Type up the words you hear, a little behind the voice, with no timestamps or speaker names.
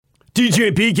DJ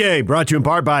and PK, brought to you in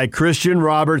part by Christian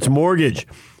Roberts Mortgage.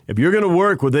 If you're going to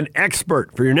work with an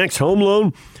expert for your next home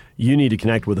loan, you need to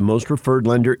connect with the most preferred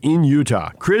lender in Utah,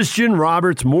 Christian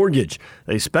Roberts Mortgage.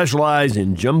 They specialize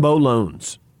in jumbo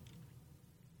loans.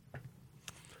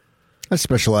 I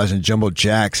specialize in jumbo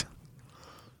jacks.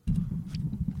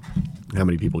 How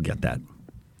many people get that?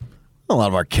 A lot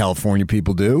of our California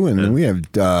people do, and we have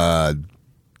a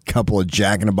couple of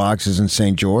Jack-in-the-Boxes in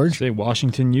St. George. Say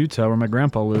Washington, Utah, where my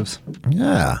grandpa lives.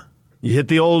 Yeah. You hit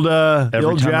the old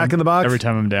Jack-in-the-Box? Every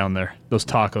time I'm down there. Those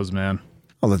tacos, man.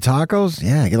 Oh, the tacos?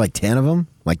 Yeah, I get like 10 of them,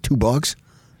 like $2.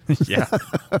 Yeah.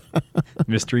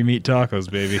 Mystery meat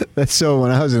tacos, baby. That's so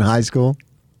when I was in high school,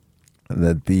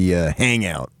 that the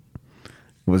hangout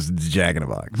was the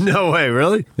Jack-in-the-Box. No way,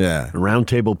 really? Yeah. Round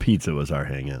Table Pizza was our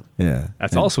hangout. Yeah.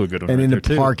 That's also a good one. And right in there the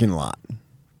too. parking lot.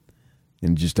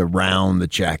 And just around the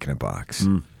Jack-in-the-Box.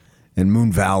 In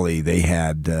Moon Valley, they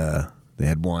had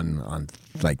one on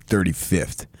like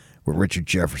 35th where Richard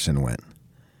Jefferson went.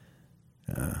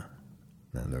 Now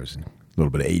there was a little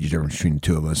bit of age difference between the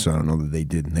two of us, so I don't know that they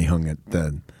did. And they hung at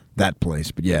that place.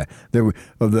 But yeah, there were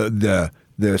the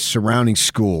surrounding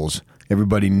schools.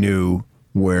 Everybody knew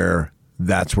where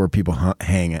that's where people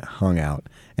hung out,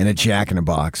 and a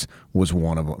Jack-in-the-Box was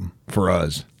one of them for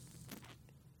us.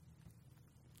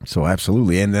 So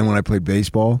absolutely. And then when I played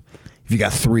baseball, if you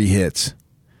got 3 hits,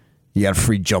 you got a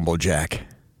free jumbo jack.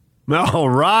 All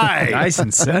right. Nice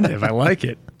incentive. I like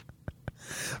it.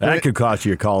 That could cost you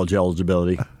your college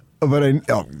eligibility. But I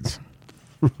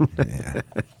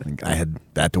think I had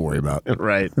that to worry about.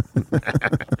 Right.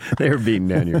 They were beating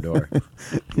down your door.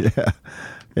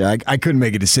 Yeah, I couldn't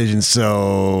make a decision,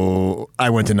 so I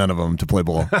went to none of them to play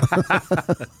ball.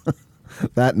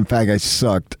 That, in fact, I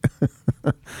sucked.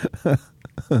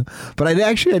 But I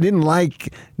didn't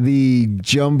like the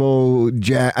jumbo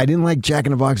jack. I didn't like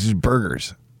Jack-in-the-Box's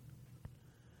burgers.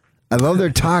 I love their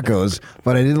tacos,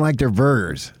 but I didn't like their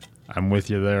burgers. I'm with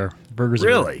you there. Burgers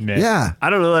Really? are meh. Yeah. I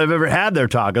don't know that I've ever had their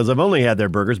tacos. I've only had their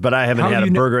burgers, but I haven't had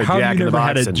a burger at How Jack have you in the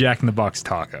never Box. had a Jack-in-the-Box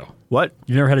taco? What?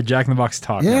 You never had a Jack-in-the-Box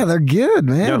taco? Yeah, they're good,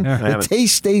 man. No, I the haven't.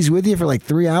 taste stays with you for like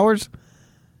 3 hours.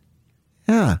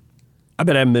 Yeah. I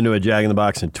bet I haven't been to a Jack in the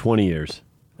Box in 20 years.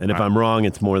 And if I'm wrong,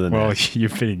 it's more than Well, that.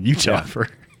 you've been in Utah for...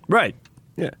 Right.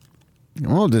 Yeah.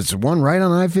 Well, there's one right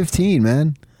on I-15,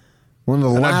 man. One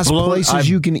of the last places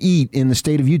you can eat in the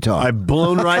state of Utah. I've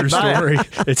blown right True by story.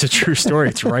 It's a true story.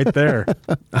 It's right there.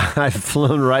 I've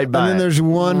flown right by And then there's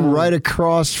one right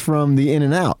across from the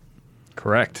In-N-Out.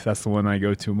 Correct. That's the one I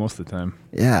go to most of the time.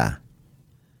 Yeah.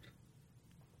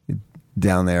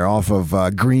 Down there off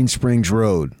of Green Springs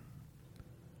Road.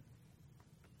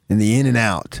 In the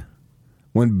In-N-Out.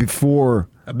 I've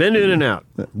been in and out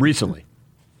recently.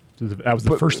 That was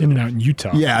the first In-N-Out in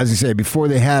Utah. Yeah, I was going to say, before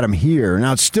they had them here.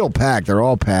 Now, it's still packed. They're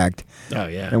all packed. Oh,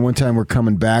 yeah. And one time we're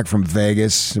coming back from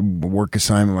Vegas, work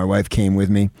assignment. My wife came with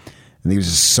me. I think it was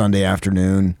a Sunday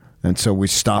afternoon. And so we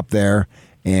stopped there.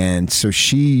 And so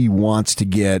she wants to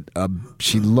get,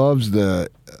 she loves if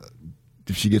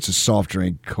she gets a soft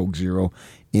drink, Coke Zero,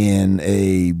 in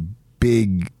a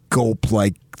big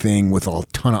gulp-like thing with a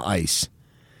ton of ice.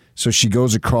 So she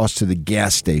goes across to the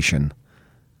gas station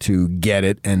to get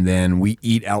it, and then we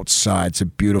eat outside. It's a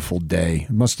beautiful day.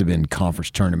 It must have been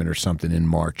conference tournament or something in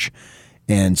March.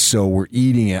 And so we're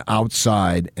eating it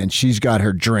outside, and she's got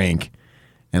her drink,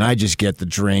 and I just get the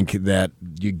drink that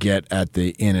you get at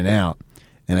the In-N-Out.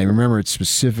 And I remember it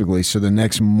specifically. So the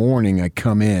next morning I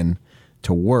come in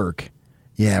to work.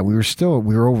 Yeah, we were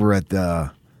over at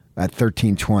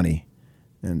 1320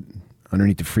 and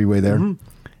underneath the freeway there. Mm-hmm.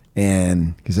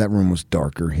 And because that room was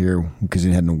darker here because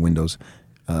it had no windows.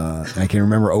 I can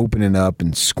remember opening up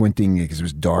and squinting because it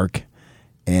was dark.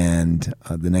 And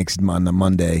on the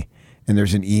Monday, and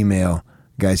there's an email.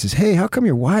 Guy says, "Hey, how come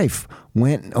your wife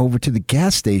went over to the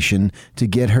gas station to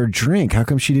get her drink? How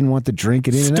come she didn't want the drink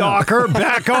at In-N-Out?" Stalker,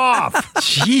 back off.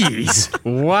 Jeez.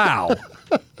 Wow.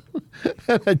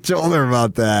 I told her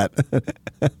about that.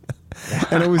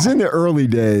 And it was in the early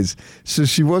days, so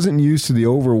she wasn't used to the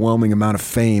overwhelming amount of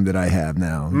fame that I have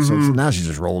now. Mm-hmm. So now she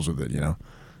just rolls with it, you know.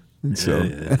 And so,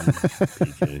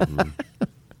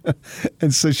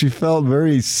 and so she felt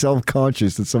very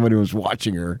self-conscious that somebody was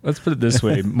watching her. Let's put it this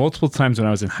way. Multiple times when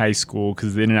I was in high school,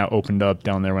 because the In-N-Out opened up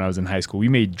down there when I was in high school, we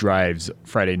made drives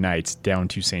Friday nights down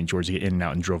to St. George to get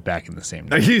In-N-Out and drove back in the same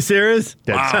Are night. you serious?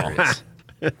 Dead serious.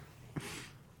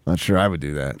 Not sure I would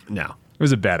do that. No. It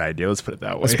was a bad idea. Let's put it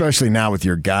that way. Especially now with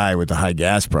your guy with the high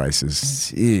gas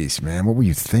prices. Jeez, man, what were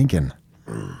you thinking?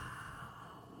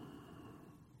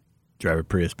 Drive a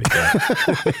Prius pickup.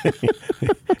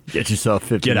 Get yourself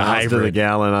 50 Get a miles to the hybrid.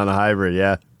 gallon on a hybrid,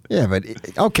 yeah. Yeah, but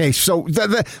okay, so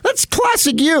that's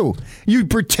classic you. You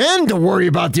pretend to worry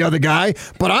about the other guy,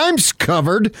 but I'm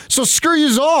covered, so screw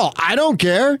yous all. I don't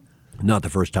care. Not the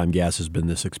first time gas has been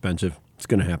this expensive. It's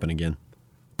going to happen again.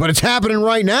 But it's happening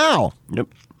right now. Yep.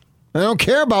 I don't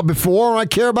care about before, I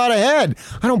care about ahead.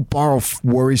 I don't borrow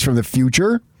worries from the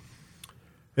future.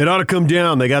 It ought to come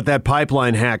down. They got that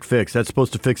pipeline hack fixed. That's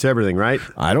supposed to fix everything, right?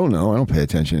 I don't know. I don't pay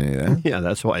attention to any of that. Yeah,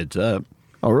 that's why it's up.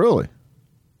 Oh, really?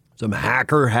 Some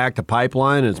hacker hacked a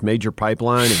pipeline, and it's major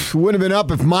pipeline. And It wouldn't have been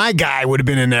up if my guy would have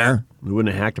been in there. we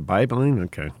wouldn't have hacked a pipeline?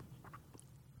 Okay.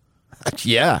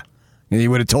 Yeah. And he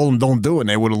would have told them don't do it, and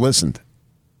they would have listened.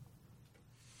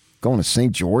 Going to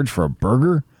St. George for a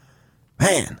burger?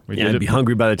 Man. I'd be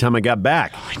hungry by the time I got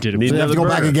back. We did it. Did you have to go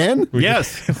back again?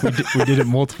 Yes. We did it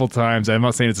multiple times. I'm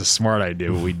not saying it's a smart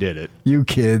idea, but we did it. You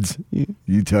kids.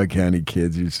 Utah County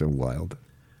kids, you're so wild.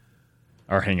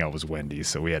 Our hangout was Wendy's,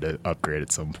 so we had to upgrade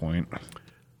at some point.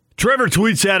 Trevor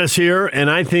tweets at us here, and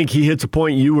I think he hits a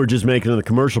point you were just making in the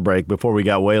commercial break before we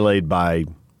got waylaid by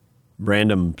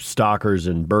random stalkers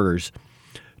and burgers.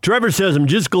 Trevor says, I'm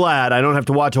just glad I don't have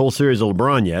to watch a whole series of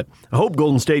LeBron yet. I hope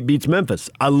Golden State beats Memphis.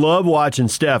 I love watching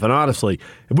Steph, and honestly,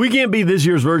 if we can't beat this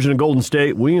year's version of Golden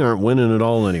State, we aren't winning at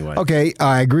all anyway. Okay,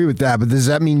 I agree with that, but does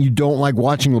that mean you don't like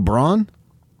watching LeBron?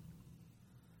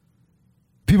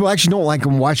 People actually don't like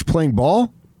him playing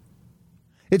ball?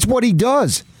 It's what he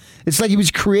does. It's like he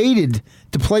was created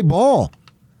to play ball.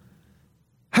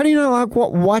 How do you not like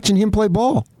watching him play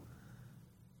ball?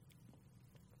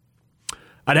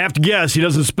 I'd have to guess he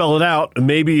doesn't spell it out.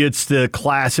 Maybe it's the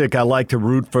classic I like to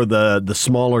root for the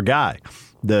smaller guy.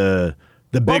 The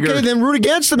bigger. Okay, then root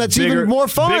against him. That's even more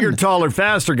fun. Bigger, taller,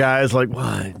 faster guy is like,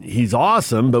 well, he's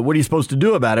awesome, but what are you supposed to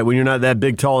do about it when you're not that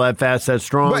big, tall, that fast, that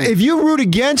strong? But if you root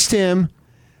against him,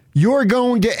 you're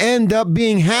going to end up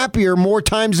being happier more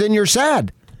times than you're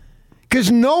sad. Because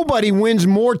nobody wins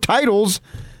more titles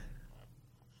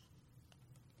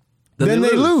than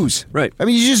they lose. Right. I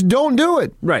mean, you just don't do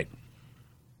it. Right.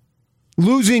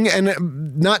 Losing,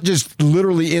 and not just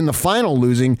literally in the final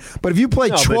losing, but if you play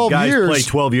 12 guys years. Play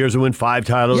 12 years and win 5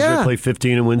 titles. Yeah. They play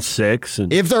 15 and win 6.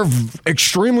 And If they're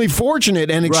extremely fortunate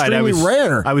and extremely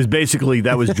rare. I was basically,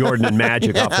 that was Jordan and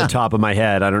Magic off the top of my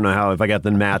head. I don't know if I got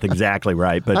the math exactly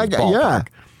right, but yeah.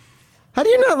 How do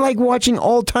you not like watching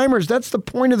all-timers? That's the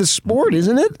point of the sport,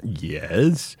 isn't it?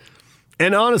 Yes.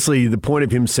 And honestly, the point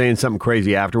of him saying something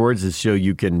crazy afterwards is so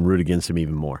you can root against him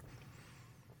even more.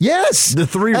 Yes. The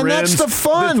 3 and rims. that's the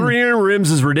fun. The 3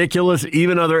 rims is ridiculous.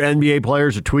 Even other NBA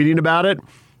players are tweeting about it.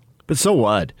 But so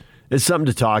what? It's something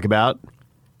to talk about.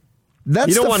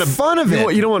 That's the fun of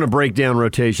it. You don't want to break down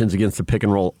rotations against the pick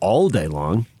and roll all day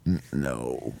long.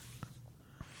 No.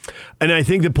 And I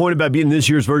think the point about being this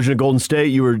year's version of Golden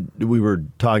State, we were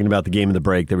talking about the game in the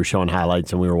break. They were showing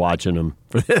highlights, and we were watching them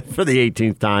for the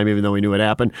 18th time, even though we knew what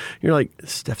happened. You're like,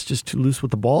 Steph's just too loose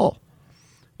with the ball.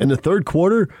 In the third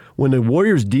quarter, when the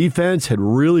Warriors' defense had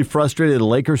really frustrated the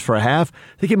Lakers for a half,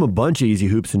 they gave them a bunch of easy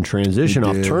hoops in transition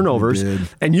off turnovers.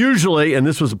 And usually, and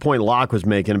this was the point Locke was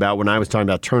making about when I was talking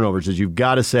about turnovers, is you've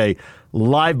got to say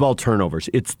live ball turnovers.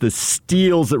 It's the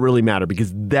steals that really matter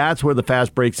because that's where the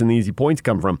fast breaks and the easy points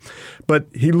come from. But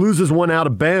he loses one out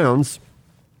of bounds,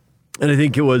 and I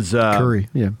think it was Curry.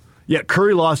 Yeah,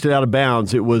 Curry lost it out of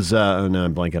bounds. It was, no,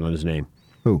 I'm blanking on his name.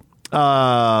 Who?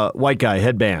 White guy,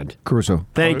 headband. Caruso.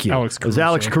 Thank you. Alex It was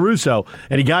Alex Caruso.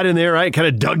 And he got in there, right? Kind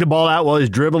of dug the ball out while he was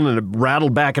dribbling, and it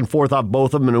rattled back and forth off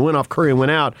both of them, and it went off Curry and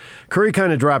went out. Curry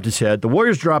kind of dropped his head. The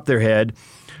Warriors dropped their head,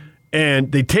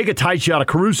 and they take a tight shot of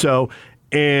Caruso,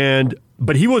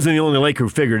 but he wasn't the only Laker who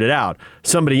figured it out.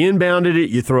 Somebody inbounded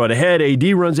it, you throw it ahead, AD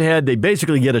runs ahead, they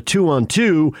basically get a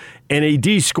 2-on-2, and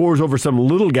AD scores over some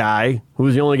little guy who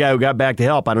was the only guy who got back to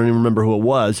help. I don't even remember who it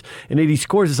was. And AD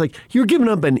scores. It's like, you're giving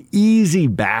up an easy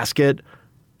basket,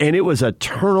 and it was a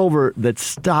turnover that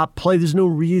stopped play. There's no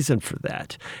reason for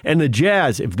that. And the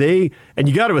Jazz, and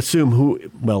you got to assume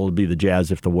it'll be the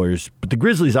Jazz if the Warriors, but the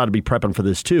Grizzlies ought to be prepping for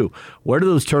this too. Where do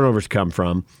those turnovers come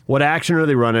from? What action are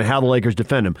they running? How the Lakers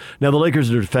defend them? Now, the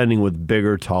Lakers are defending with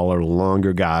bigger, taller,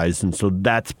 longer guys, and so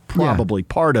that's probably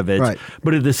part of it. Right.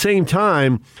 But at the same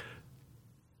time,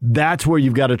 that's where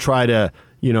you've got to try to,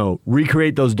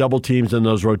 recreate those double teams and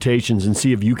those rotations and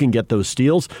see if you can get those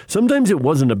steals. Sometimes it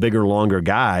wasn't a bigger, longer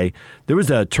guy. There was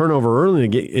a turnover early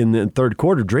in the third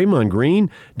quarter. Draymond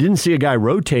Green didn't see a guy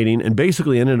rotating and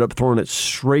basically ended up throwing it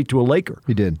straight to a Laker.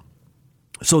 He did.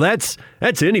 So that's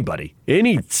anybody.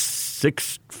 Any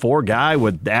 6'4" guy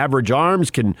with average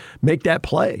arms can make that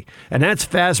play. And that's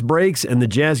fast breaks, and the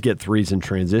Jazz get threes in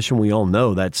transition. We all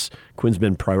know Quinn's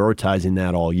been prioritizing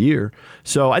that all year.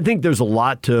 So I think there's a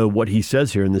lot to what he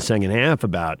says here in the second half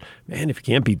about, man, if you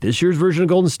can't beat this year's version of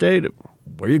Golden State,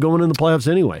 where are you going in the playoffs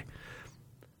anyway?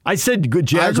 I said good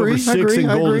Jazz over 6 in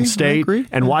Golden State,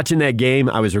 and watching that game,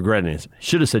 I was regretting it.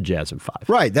 Should have said Jazz in 5.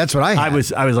 Right, that's what I had.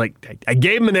 I was like, I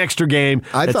gave him an extra game.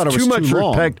 I thought it was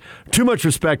too much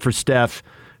respect for Steph,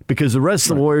 because the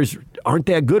rest of the Warriors aren't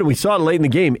that good, and we saw it late in the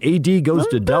game. AD goes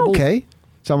to double. Okay,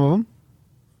 some of them.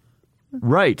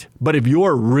 Right, but if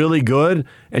you're really good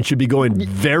and should be going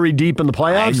very deep in the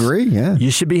playoffs, I agree. Yeah, you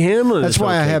should be handling. That's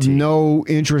why I have no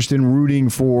interest in rooting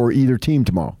for either team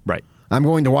tomorrow. Right. I'm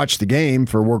going to watch the game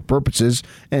for work purposes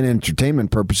and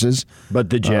entertainment purposes. But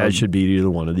the Jazz should beat either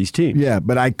one of these teams. Yeah,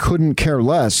 but I couldn't care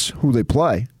less who they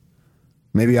play.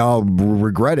 Maybe I'll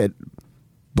regret it,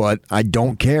 but I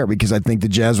don't care because I think the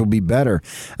Jazz will be better.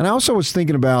 And I also was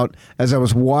thinking about, as I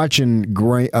was watching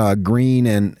Green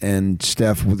and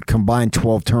Steph with combined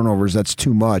 12 turnovers, that's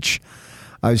too much.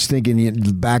 I was thinking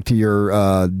back to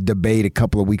your debate a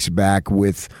couple of weeks back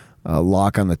with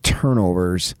Locke on the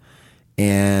turnovers.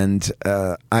 And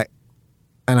I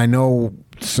know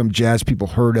some Jazz people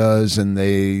heard us, and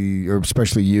or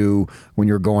especially you, when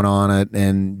you're going on it,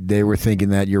 and they were thinking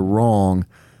that you're wrong.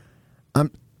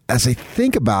 As I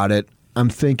think about it, I'm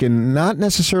thinking not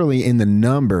necessarily in the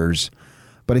numbers,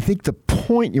 but I think the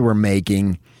point you were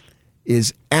making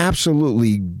is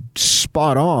absolutely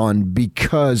spot on,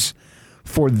 because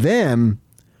for them,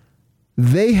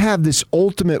 they have this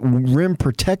ultimate rim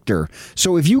protector.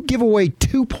 So if you give away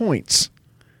 2 points,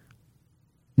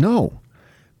 no,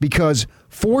 because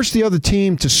force the other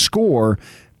team to score,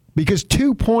 because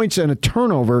 2 points and a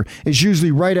turnover is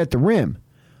usually right at the rim.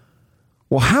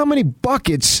 Well, how many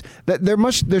buckets that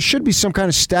there should be some kind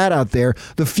of stat out there,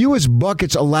 the fewest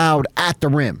buckets allowed at the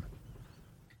rim.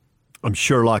 I'm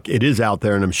sure, it is out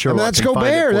there, and I'm sure that's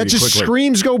Gobert. That just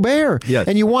screams Gobert. Yes.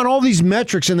 And you want all these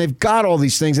metrics, and they've got all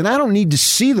these things, and I don't need to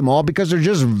see them all because they're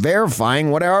just verifying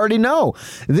what I already know.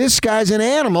 This guy's an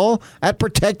animal at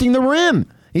protecting the rim.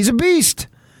 He's a beast.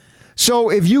 So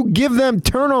if you give them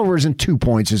turnovers, and 2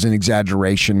 points is an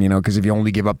exaggeration, because if you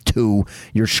only give up 2,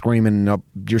 you're screaming up,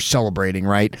 you're celebrating,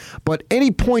 right? But any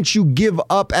points you give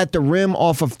up at the rim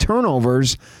off of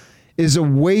turnovers is a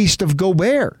waste of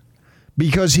Gobert,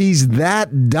 because he's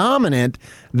that dominant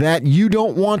that you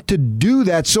don't want to do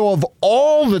that. So of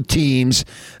all the teams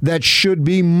that should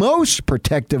be most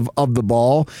protective of the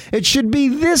ball, it should be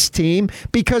this team,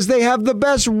 because they have the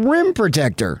best rim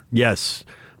protector. Yes,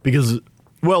 because,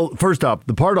 well, first off,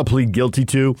 the part I'll plead guilty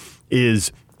to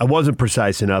is I wasn't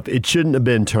precise enough. It shouldn't have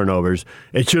been turnovers.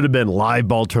 It should have been live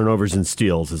ball turnovers and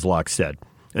steals, as Locke said.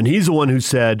 And he's the one who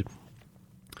said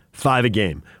 5 a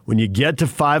game. When you get to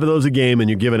 5 of those a game and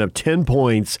you're giving up 10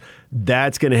 points,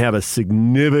 that's going to have a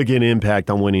significant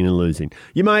impact on winning and losing.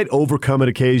 You might overcome it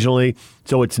occasionally,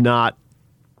 so it's not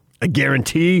a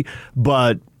guarantee,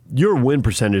 but your win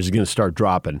percentage is going to start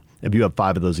dropping if you have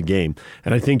 5 of those a game.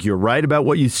 And I think you're right about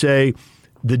what you say.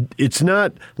 It's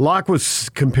not, Locke was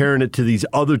comparing it to these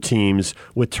other teams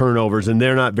with turnovers, and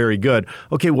they're not very good.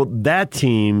 Okay, well, that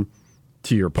team,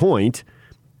 to your point,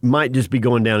 might just be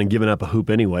going down and giving up a hoop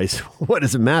anyways. What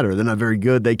does it matter? They're not very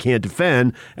good. They can't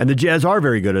defend. And the Jazz are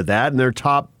very good at that, and they're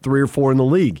top 3 or 4 in the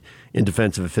league in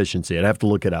defensive efficiency. I'd have to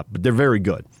look it up, but they're very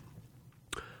good.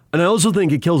 And I also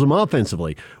think it kills them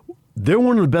offensively. They're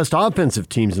one of the best offensive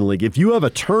teams in the league. If you have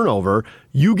a turnover,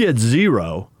 you get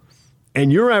 0,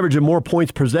 and you're averaging more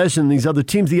points per possession than these other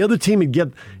teams. The other team would get,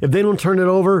 if they don't turn it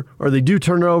over, or they do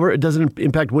turn it over, it doesn't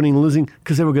impact winning and losing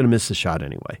because they were going to miss the shot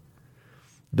anyway.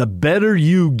 The better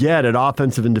you get at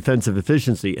offensive and defensive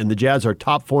efficiency, and the Jazz are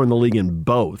top 4 in the league in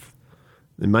both.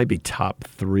 They might be top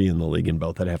 3 in the league in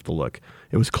both. I'd have to look.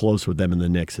 It was close with them and the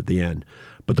Knicks at the end.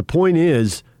 But the point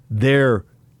is,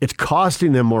 it's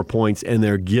costing them more points, and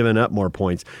they're giving up more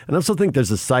points. And I also think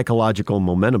there's a psychological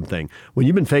momentum thing. When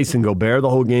you've been facing Gobert the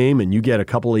whole game and you get a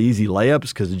couple of easy layups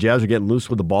because the Jazz are getting loose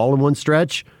with the ball in one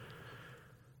stretch,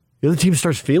 the other team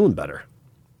starts feeling better.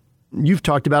 You've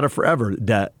talked about it forever,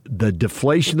 that the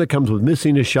deflation that comes with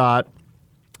missing a shot,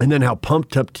 and then how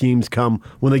pumped up teams come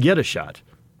when they get a shot.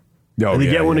 And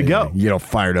they get one to go. You get all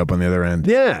fired up on the other end.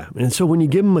 Yeah. And so when you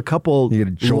give them a couple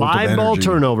live ball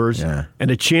turnovers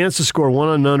and a chance to score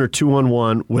 1-on-none or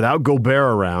 2-on-1 without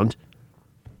Gobert around,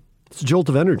 it's a jolt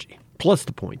of energy, plus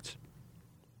the points.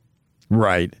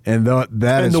 Right. And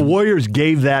the Warriors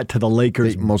gave that to the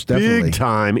Lakers most definitely. Big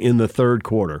time in the third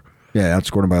quarter. Yeah,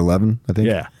 outscored them by 11, I think.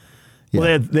 Yeah.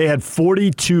 Well, they had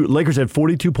 42. Lakers had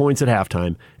 42 points at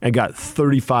halftime and got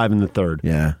 35 in the third.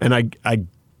 Yeah. And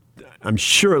I'm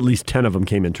sure at least 10 of them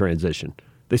came in transition.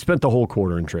 They spent the whole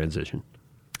quarter in transition.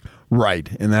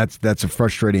 Right, and that's a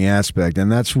frustrating aspect,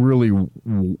 and that's really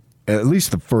at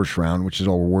least the first round, which is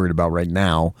all we're worried about right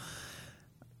now.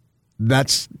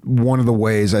 That's one of the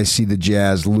ways I see the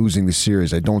Jazz losing the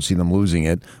series. I don't see them losing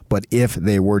it, but if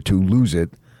they were to lose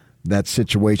it, that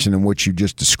situation in which you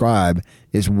just described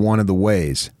is one of the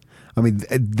ways. I mean,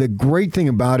 the great thing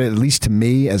about it, at least to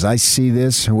me, as I see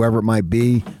this, whoever it might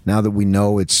be, now that we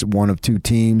know it's one of two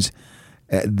teams,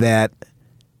 that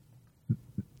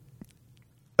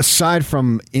aside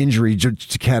from injury,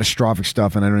 just catastrophic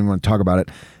stuff, and I don't even want to talk about it,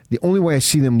 the only way I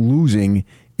see them losing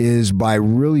is by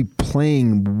really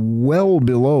playing well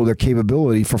below their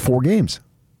capability for 4 games.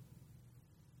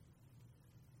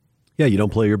 Yeah, you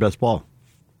don't play your best ball.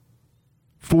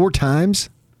 4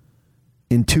 times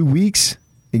in 2 weeks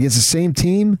against the same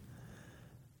team,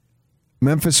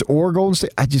 Memphis or Golden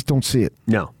State, I just don't see it.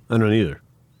 No, I don't either.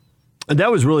 And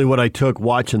that was really what I took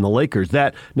watching the Lakers.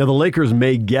 Now, the Lakers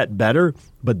may get better,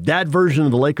 but that version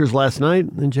of the Lakers last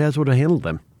night, the Jazz would have handled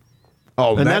them.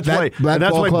 Oh, and that's why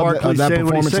Barkley's that saying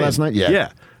what he's performance saying. last night?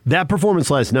 Yeah. That performance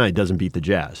last night doesn't beat the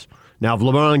Jazz. Now, if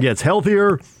LeBron gets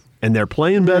healthier and they're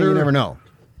playing better. You never know.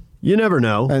 You never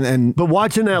know. But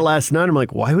watching that last night, I'm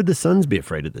like, why would the Suns be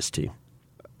afraid of this team?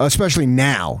 Especially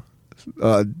now.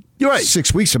 You're right.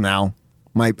 6 weeks from now,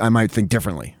 I might think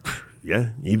differently. Yeah,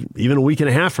 even a week and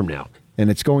a half from now. And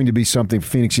it's going to be something,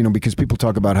 Phoenix, because people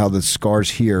talk about how the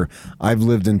scars here. I've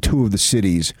lived in 2 of the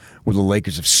cities where the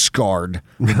Lakers have scarred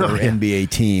their NBA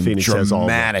team Phoenix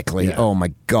dramatically. Has all Oh,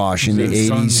 my gosh. In the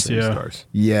 80s. Yeah.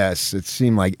 Yes, it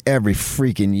seemed like every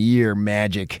freaking year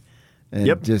magic.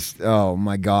 And just, oh,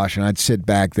 my gosh. And I'd sit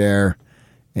back there,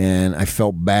 and I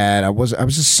felt bad. I was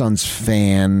a Suns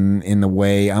fan in the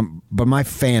way, but my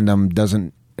fandom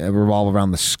doesn't revolve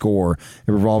around the score.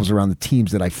 It revolves around the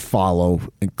teams that I follow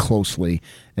closely,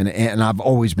 and I've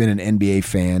always been an NBA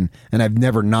fan, and I've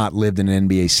never not lived in an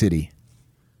NBA city.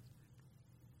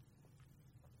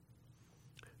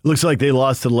 Looks like they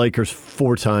lost to the Lakers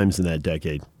 4 times in that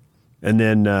decade, and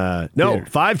then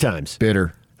 5 times.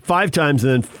 Bitter. 5 times,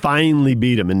 and then finally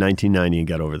beat them in 1990 and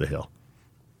got over the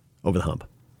hump.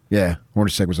 Yeah,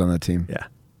 Hornacek was on that team. Yeah.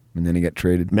 And then he got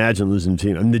traded. Imagine losing to a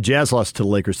team. I mean, the Jazz lost to the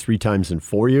Lakers 3 times in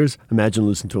 4 years. Imagine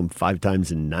losing to them 5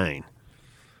 times in 9.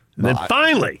 And then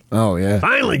finally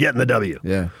getting the W.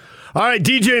 Yeah. All right,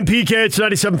 DJ and PK, it's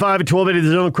 97.5 at 1280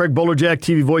 The Zone. Craig Bolerjack,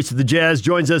 TV voice of the Jazz,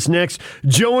 joins us next.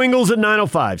 Joe Ingles at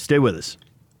 9:05. Stay with us.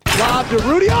 Lob to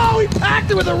Rudy. Oh, he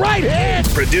packed it with the right hand.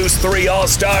 Produce 3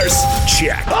 All-Stars?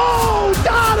 Check. Oh,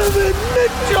 Donovan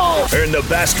Mitchell. Earn the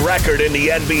best record in the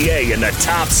NBA and the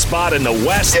top spot in the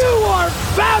West? You are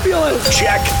fabulous.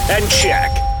 Check and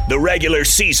check. The regular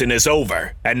season is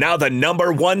over, and now the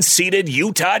number 1 seeded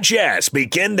Utah Jazz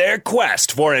begin their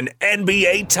quest for an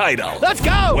NBA title. Let's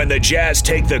go! When the Jazz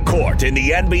take the court in the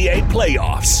NBA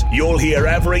playoffs, you'll hear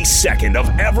every second of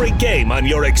every game on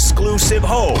your exclusive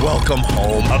home. Welcome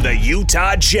home of the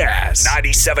Utah Jazz.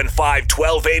 97.5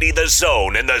 1280 The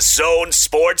Zone and the Zone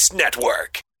Sports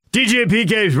Network. DJ and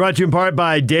PK is brought to you in part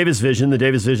by Davis Vision. The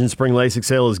Davis Vision Spring LASIK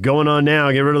sale is going on now.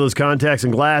 Get rid of those contacts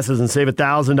and glasses and save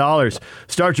 $1,000.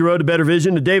 Start your road to better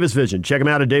vision to Davis Vision. Check them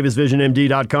out at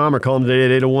davisvisionmd.com or call them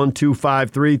today at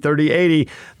 801-253-3080.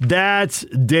 That's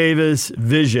Davis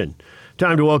Vision.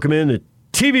 Time to welcome in the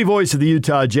TV voice of the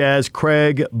Utah Jazz,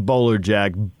 Craig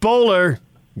Bolerjack. Bowler,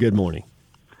 good morning.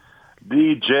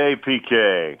 DJ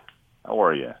PK, how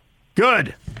are you?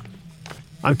 Good.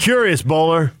 I'm curious,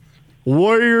 Bowler.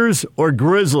 Warriors or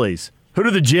Grizzlies? Who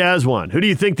do the Jazz want? Who do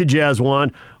you think the Jazz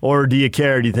want? Or do you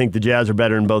care? Do you think the Jazz are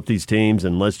better than both these teams?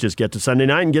 And let's just get to Sunday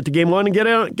night and get to game 1 and get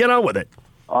on with it.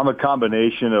 I'm a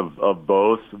combination of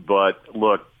both, but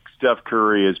look, Steph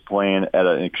Curry is playing at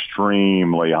an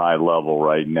extremely high level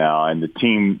right now, and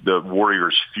the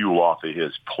Warriors fuel off of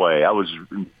his play. I was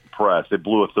impressed. They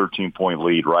blew a 13-point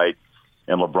lead, right?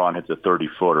 And LeBron hits a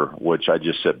 30-footer, which I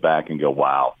just sit back and go,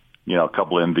 wow. A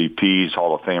couple of MVPs,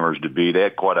 Hall of Famers to be. They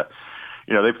had quite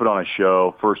they put on a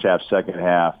show, first half, second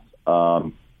half.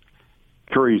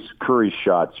 Curry's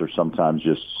shots are sometimes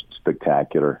just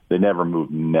spectacular. They never move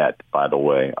net, by the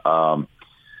way.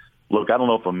 Look, I don't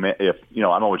know if I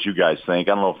don't know what you guys think.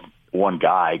 I don't know if one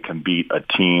guy can beat a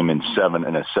team in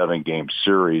a 7-game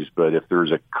series, but if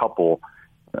there's a couple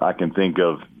I can think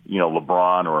of,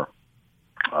 LeBron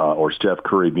or Steph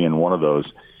Curry being one of those.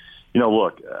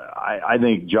 Look, I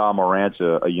think Ja Morant's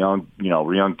a young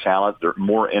talent. They're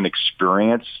more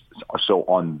inexperienced. So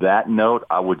on that note,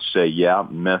 I would say,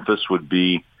 Memphis would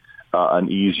be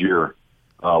an easier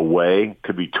way.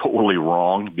 Could be totally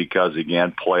wrong because,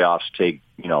 again, playoffs take,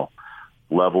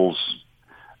 levels,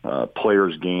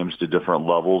 players' games to different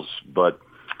levels. But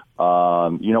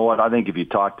you know what? I think if you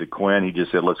talk to Quinn, he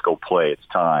just said, let's go play. It's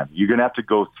time. You're going to have to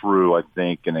go through, I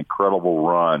think, an incredible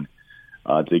run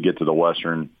to get to the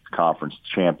Western Conference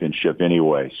Championship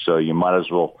anyway. So you might as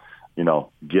well,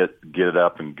 get it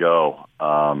up and go.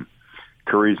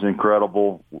 Curry's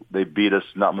incredible. They beat us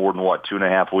not more than,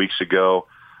 2.5 weeks ago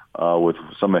with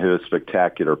some of his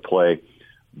spectacular play.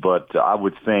 But I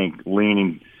would think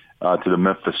leaning to the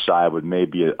Memphis side would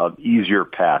maybe an easier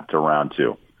path to round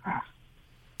 2.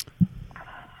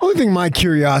 Only thing my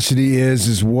curiosity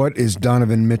is what is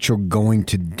Donovan Mitchell going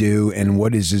to do and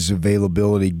what is his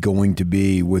availability going to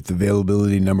be, with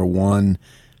availability number 1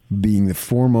 being the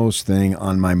foremost thing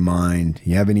on my mind.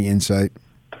 You have any insight?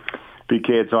 PK,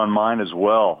 it's on mine as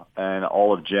well, and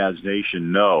all of Jazz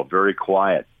Nation know. Very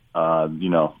quiet.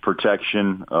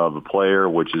 Protection of the player,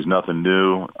 which is nothing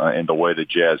new in the way the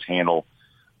Jazz handle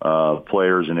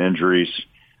players and injuries.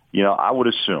 I would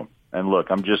assume, and look,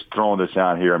 I'm just throwing this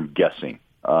out here, I'm guessing.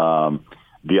 The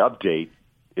update,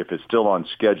 if it's still on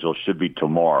schedule, should be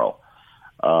tomorrow.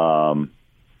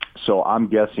 So I'm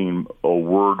guessing a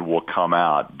word will come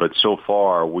out. But so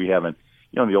far, we haven't,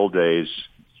 in the old days,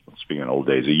 speaking of old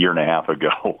days, a year and a half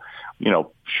ago,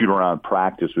 shoot around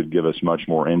practice would give us much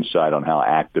more insight on how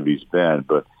active he's been.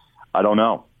 But I don't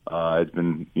know. It's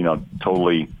been,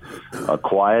 totally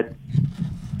quiet.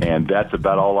 And that's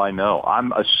about all I know.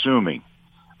 I'm assuming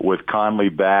with Conley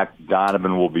back,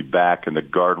 Donovan will be back, and the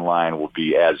guard line will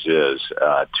be as is.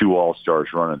 2 All-Stars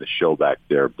running the show back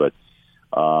there. But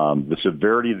the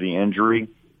severity of the injury,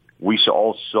 we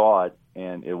all saw it,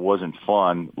 and it wasn't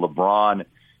fun. LeBron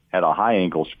had a high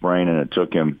ankle sprain, and it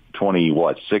took him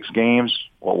 6 games?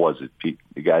 What was it, Pete?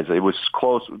 Guys? It was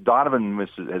close. Donovan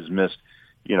has missed,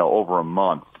 over a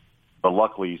month. But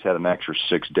luckily he's had an extra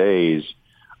 6 days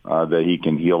that he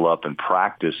can heal up and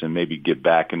practice and maybe get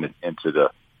back into the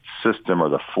system or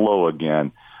the flow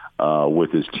again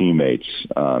with his teammates.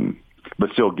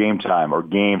 But still, game time or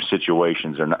game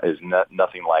situations is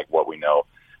nothing like what we know.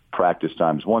 Practice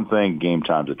time's one thing, game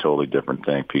time's a totally different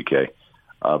thing, PK.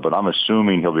 But I'm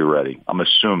assuming he'll be ready. I'm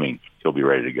assuming he'll be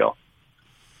ready to go.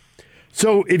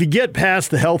 So if you get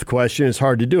past the health question, it's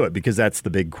hard to do it because that's the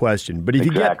big question. But if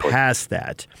you get past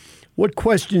that, what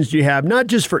questions do you have, not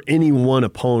just for any one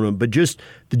opponent, but just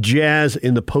the Jazz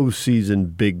in the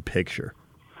postseason big picture?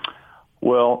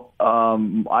 Well,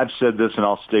 I've said this and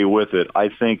I'll stay with it. I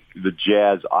think the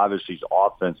Jazz, obviously,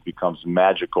 offense becomes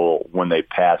magical when they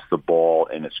pass the ball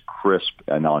and it's crisp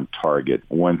and on target.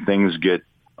 When things get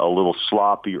a little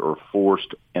sloppy or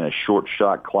forced in a short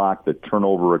shot clock, the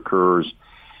turnover occurs,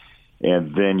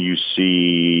 and then you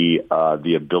see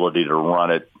the ability to run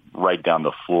it right down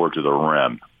the floor to the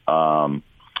rim.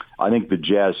 I think the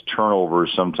Jazz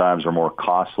turnovers sometimes are more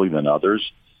costly than others,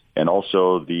 and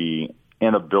also the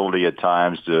inability at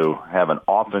times to have an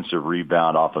offensive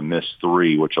rebound off a missed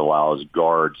 3, which allows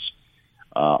guards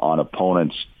on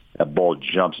opponents. That ball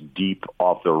jumps deep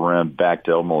off the rim back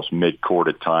to almost midcourt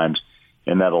at times,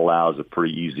 and that allows a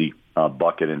pretty easy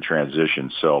bucket in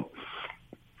transition. So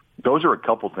those are a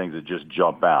couple things that just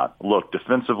jump out. Look,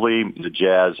 defensively, the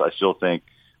Jazz, I still think,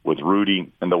 with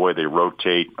Rudy and the way they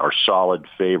rotate, are solid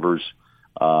favors.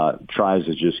 Tries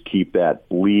to just keep that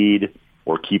lead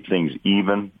or keep things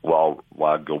even while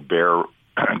Gobert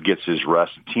gets his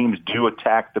rest. Teams do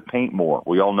attack the paint more.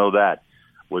 We all know that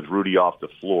with Rudy off the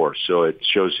floor, so it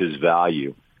shows his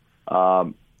value.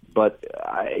 But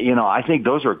I think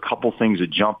those are a couple things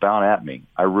that jump out at me.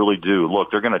 I really do.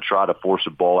 Look, they're going to try to force a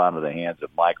ball out of the hands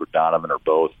of Mike or Donovan or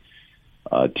both.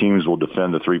 Teams will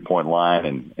defend the three-point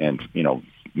line and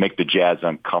make the Jazz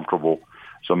uncomfortable.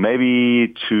 So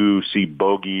maybe to see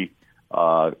Bogey,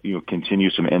 continue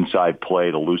some inside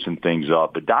play to loosen things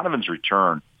up. But Donovan's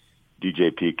return,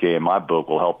 DJ PK, in my book,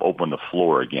 will help open the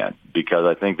floor again because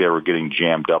I think they were getting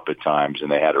jammed up at times and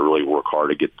they had to really work hard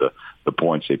to get the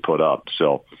points they put up.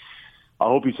 So I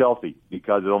hope he's healthy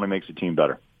because it only makes the team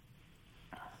better.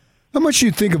 How much do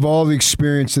you think of all the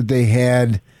experience that they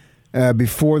had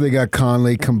before they got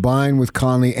Conley, combined with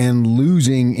Conley and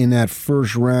losing in that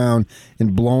first round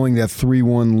and blowing that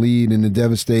 3-1 lead in a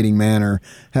devastating manner,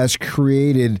 has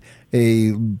created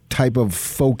a type of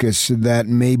focus that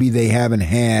maybe they haven't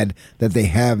had that they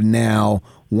have now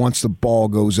once the ball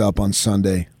goes up on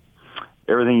Sunday?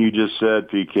 Everything you just said,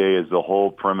 PK, is the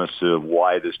whole premise of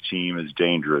why this team is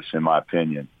dangerous, in my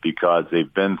opinion, because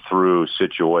they've been through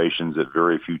situations that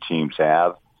very few teams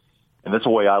have. And that's the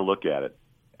way I look at it.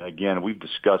 Again, we've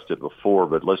discussed it before,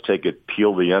 but let's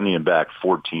peel the onion back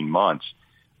 14 months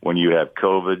when you have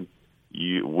COVID,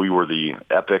 We were the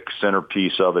epic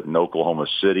centerpiece of it in Oklahoma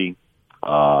City.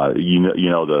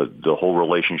 The whole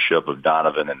relationship of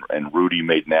Donovan and Rudy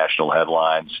made national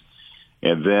headlines.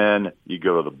 And then you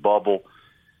go to the bubble.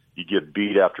 You get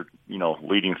beat after,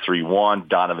 leading 3-1.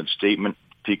 Donovan's statement,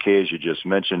 PK, as you just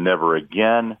mentioned, never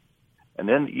again. And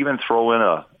then even throw in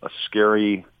a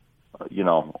scary,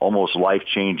 almost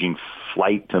life-changing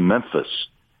flight to Memphis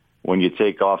when you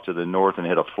take off to the north and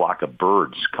hit a flock of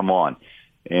birds. Come on.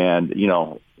 And,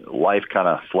 life kind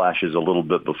of flashes a little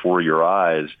bit before your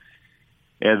eyes.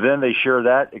 And then they share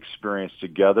that experience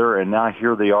together, and now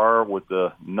here they are with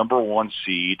the number 1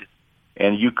 seed.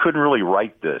 And you couldn't really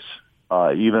write this.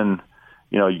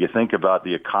 You think about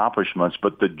the accomplishments,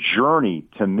 but the journey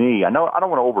to me, I know I don't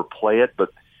want to overplay it, but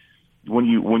when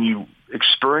you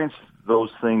experience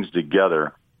those things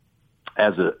together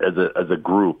as a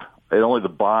group,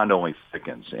 the bond only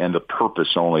thickens, and the purpose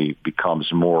only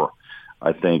becomes more,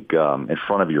 I think, in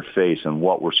front of your face and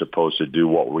what we're supposed to do,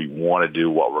 what we want to do,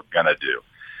 what we're going to do.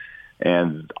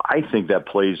 And I think that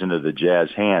plays into the Jazz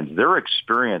hands. Their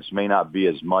experience may not be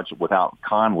as much without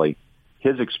Conley.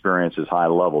 His experience is high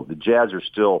level. The Jazz are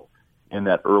still in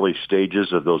that early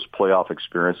stages of those playoff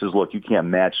experiences. Look, you can't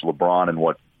match LeBron and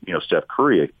what Steph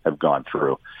Curry have gone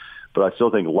through. But I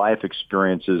still think life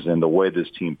experiences and the way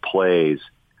this team plays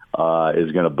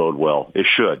is going to bode well. It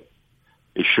should.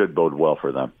 It should bode well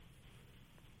for them.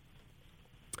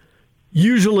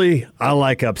 Usually, I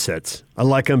like upsets. I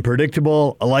like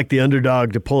unpredictable. I like the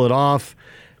underdog to pull it off.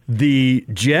 The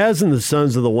Jazz and the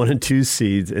Suns are the 1 and 2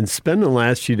 seeds, and spending the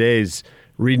last few days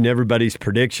reading everybody's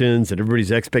predictions and everybody's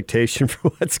expectation for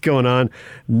what's going on,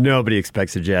 nobody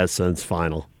expects a Jazz-Suns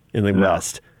final in the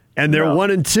West. And they're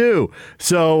 1 and 2.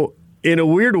 So, in a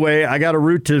weird way, I got to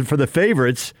root for the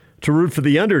favorites to root for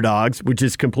the underdogs, which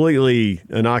is completely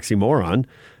an oxymoron.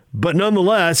 But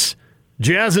nonetheless,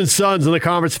 Jazz and Suns in the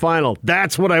conference final.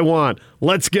 That's what I want.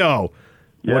 Let's go.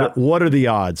 Yeah. What are the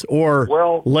odds?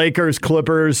 Or Lakers,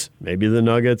 Clippers, maybe the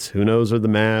Nuggets, who knows, or the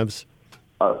Mavs?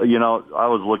 I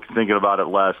was thinking about it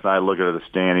last night, looking at the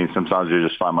standings. Sometimes I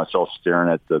just find myself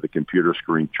staring at the computer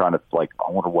screen, trying to, I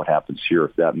wonder what happens here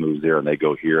if that moves there and they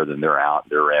go here, then they're out,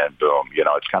 they're in, boom.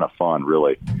 It's kind of fun,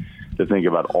 really, to think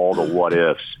about all the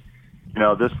what-ifs.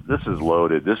 This is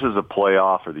loaded. This is a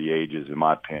playoff for the ages, in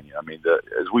my opinion. I mean,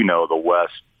 as we know, the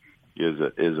West is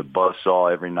a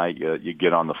buzzsaw every night you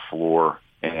get on the floor,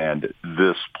 and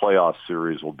this playoff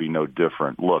series will be no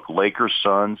different. Look, Lakers,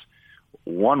 Suns,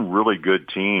 one really good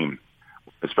team,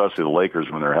 especially the Lakers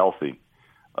when they're healthy,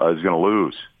 is going to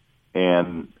lose.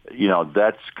 And,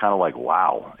 that's kind of like,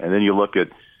 wow. And then you look at,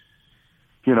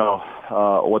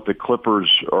 what the Clippers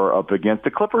are up against.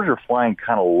 The Clippers are flying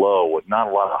kind of low with not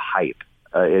a lot of hype.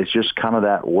 It's just kind of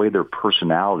that way their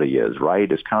personality is, right?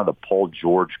 It's kind of the Paul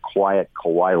George, quiet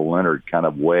Kawhi Leonard kind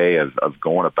of way of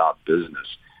going about business.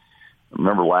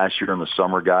 Remember last year in the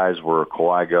summer, guys, where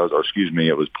Kawhi goes,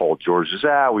 it was Paul George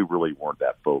says, we really weren't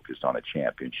that focused on a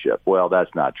championship. Well,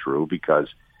 that's not true because,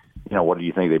 what do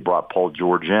you think they brought Paul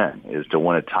George in? Is to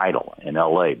win a title in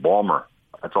L.A. Ballmer.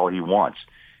 That's all he wants.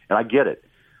 And I get it.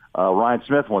 Ryan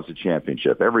Smith wants a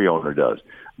championship. Every owner does.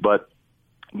 But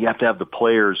you have to have the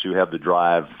players who have the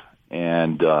drive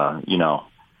and, are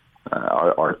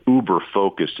uber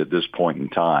focused at this point in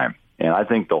time. And I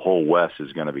think the whole West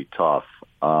is going to be tough.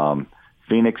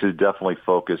 Phoenix is definitely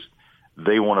focused.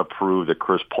 They want to prove that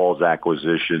Chris Paul's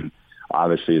acquisition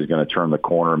obviously is going to turn the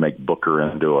corner and make Booker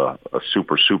into a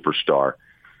superstar.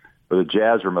 But the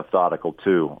Jazz are methodical,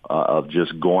 too, of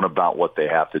just going about what they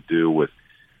have to do with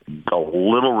a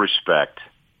little respect,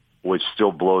 which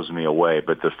still blows me away.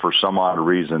 But for some odd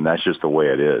reason, that's just the way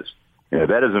it is.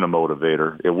 That isn't a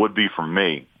motivator. It would be for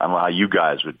me. I don't know how you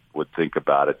guys would think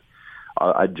about it.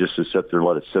 I'd just sit there and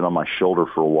let it sit on my shoulder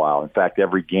for a while. In fact,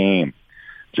 every game,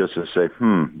 just to say,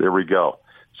 there we go.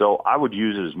 So I would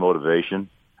use it as motivation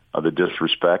of the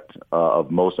disrespect of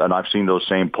most. And I've seen those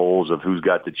same polls of who's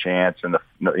got the chance and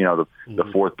the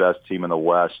fourth best team in the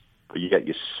West. But yet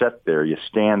you sit there, you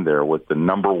stand there with the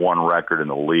number 1 record in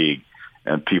the league,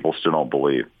 and people still don't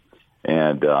believe.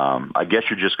 And I guess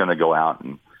you're just going to go out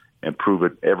and prove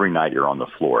it every night you're on the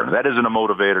floor. And that isn't a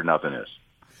motivator. Nothing is.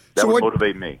 That would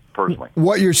motivate me personally.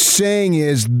 What you're saying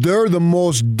is they're the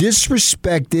most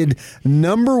disrespected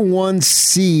number 1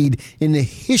 seed in the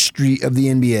history of the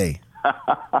NBA.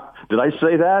 Did I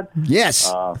say that?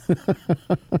 Yes.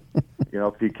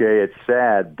 PK, it's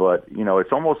sad, but,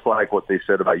 it's almost like what they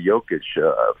said about Jokic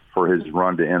for his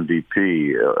run to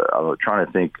MVP. I'm trying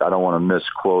to think. I don't want to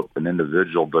misquote an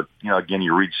individual, but, again,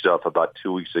 you read stuff about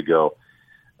 2 weeks ago.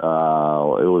 It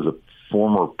was a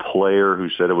former player who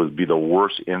said it would be the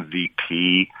worst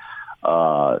MVP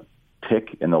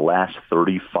pick in the last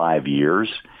 35 years.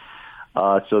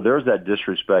 So there's that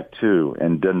disrespect, too,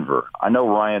 in Denver. I know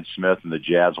Ryan Smith and the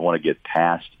Jazz want to get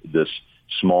past this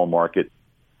small market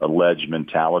alleged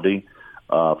mentality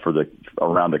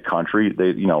around the country.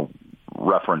 They,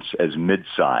 reference as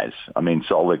mid-size. I mean,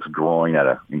 Salt Lake's growing at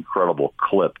an incredible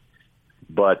clip.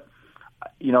 But,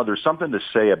 there's something to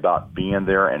say about being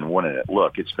there and winning it.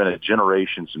 Look, it's been a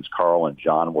generation since Carl and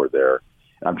John were there.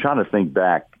 And I'm trying to think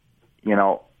back,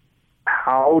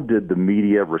 how did the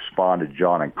media respond to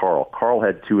John and Carl? Carl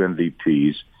had 2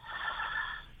 MVPs.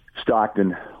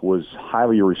 Stockton was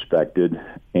highly respected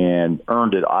and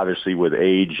earned it, obviously, with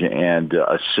age and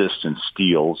assists and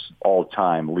steals,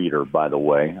 all-time leader, by the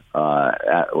way,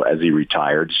 as he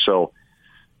retired. So,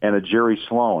 and a Jerry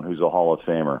Sloan, who's a Hall of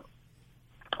Famer.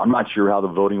 I'm not sure how the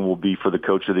voting will be for the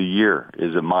Coach of the Year.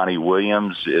 Is it Monty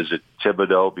Williams? Is it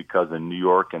Thibodeau because of New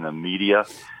York and the media?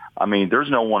 I mean, there's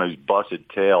no one who's busted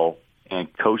tail and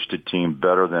coached a team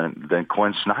better than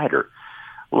Quinn Snyder.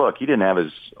 Look, he didn't have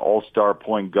his all-star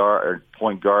point guard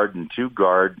and 2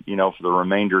 guard, for the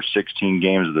remainder 16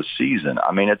 games of the season.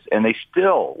 I mean, and they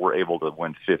still were able to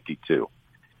win 52.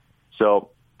 So,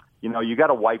 you got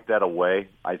to wipe that away,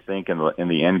 I think, in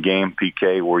the end game,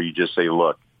 PK, where you just say,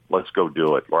 look, let's go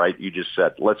do it, right? You just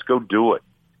said, let's go do it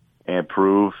and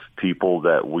prove people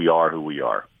that we are who we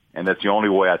are. And that's the only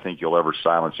way I think you'll ever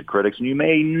silence the critics. And you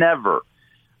may never.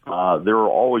 There will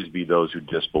always be those who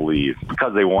disbelieve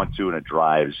because they want to, and it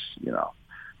drives,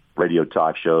 radio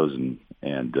talk shows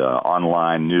and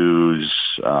online news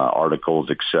articles,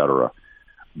 etc.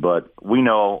 But we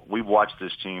know we've watched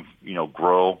this team,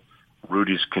 grow.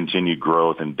 Rudy's continued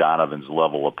growth and Donovan's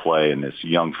level of play in this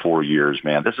young 4 years.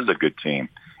 Man, this is a good team,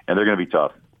 and they're going to be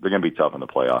tough. They're going to be tough in the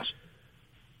playoffs.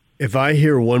 If I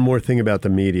hear one more thing about the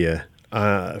media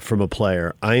from a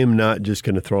player, I am not just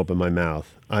going to throw up in my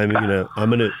mouth. I'm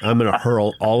gonna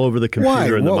hurl all over the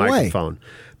computer and the microphone.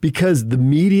 Because the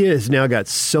media has now got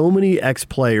so many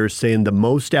ex-players saying the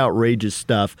most outrageous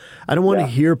stuff. I don't want to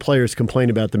hear players complain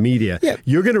about the media. Yeah.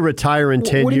 You're going to retire in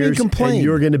 10 years, and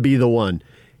you're going to be the one.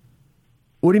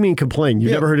 What do you mean complain?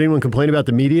 You've never heard anyone complain about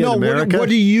the media in America? What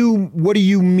do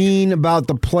you mean about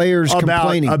the players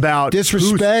complaining? About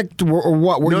disrespect or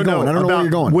what? Where are you going? I don't know where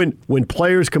you're going. When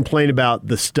players complain about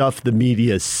the stuff the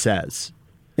media says.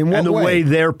 And the way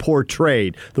they're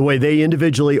portrayed, the way they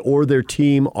individually or their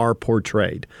team are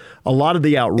portrayed. A lot of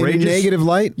the outrageous... In a negative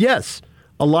light? Yes.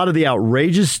 A lot of the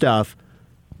outrageous stuff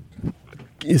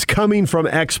is coming from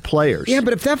ex-players. Yeah,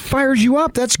 but if that fires you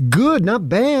up, that's good, not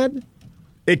bad.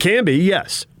 It can be,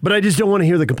 yes. But I just don't want to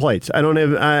hear the complaints. I don't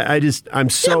have... I'm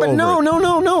so over it.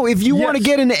 No. If you want to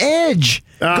get an edge,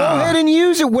 go ahead and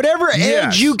use it. Whatever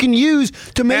edge you can use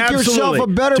to make yourself a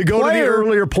better player. To go to the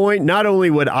earlier point, not only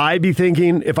would I be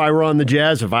thinking, if I were on the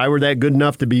Jazz, if I were that good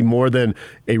enough to be more than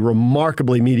a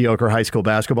remarkably mediocre high school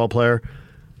basketball player,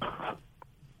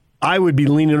 I would be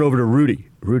leaning over to Rudy.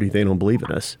 Rudy, they don't believe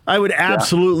in us. I would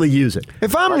absolutely use it.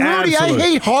 If I'm Rudy, I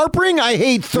hate harping. I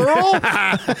hate thorough.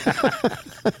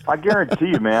 I guarantee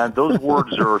you, man, those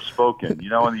words are spoken.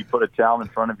 When you put a towel in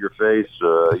front of your face,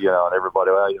 and everybody,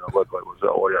 look,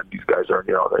 these guys aren't,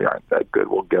 they aren't that good.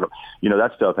 We'll get them.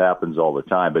 That stuff happens all the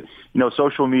time. But,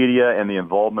 social media and the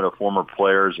involvement of former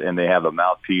players, and they have a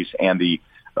mouthpiece and the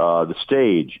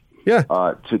stage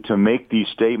to make these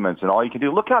statements. And all you can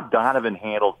do, look how Donovan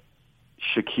handled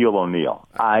Shaquille O'Neal.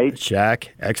 Shaq,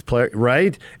 ex-player,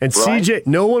 right? And CJ,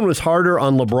 no one was harder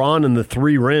on LeBron in the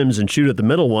 3 rims and shoot at the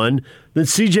middle one than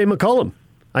CJ McCollum.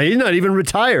 He's not even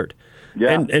retired.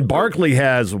 Yeah. And Barkley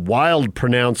has wild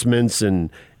pronouncements and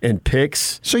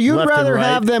picks. So you'd rather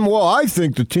have them, I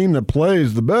think the team that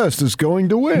plays the best is going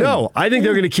to win. No, I think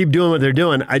they're going to keep doing what they're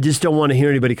doing. I just don't want to hear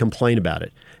anybody complain about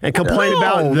it. And complain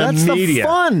about the that's media.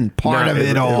 That's the fun part of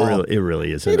it all. It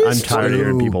really isn't. I'm tired of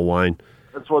hearing people whine.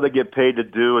 That's what they get paid to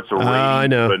do. It's a I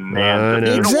know. Bonanza. I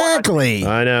know. Exactly.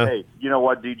 I know. Hey, you know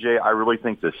what, DJ? I really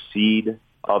think the seed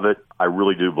of it, I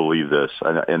really do believe this.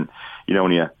 And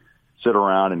when you sit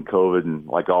around in COVID and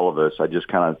like all of us, I just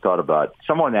kind of thought about,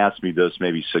 someone asked me this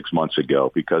maybe 6 months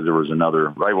ago because there was another,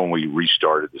 right when we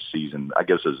restarted the season, I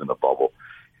guess it was in the bubble.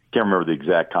 Can't remember the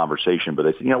exact conversation, but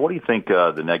they said, what do you think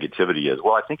the negativity is?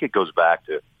 Well, I think it goes back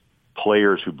to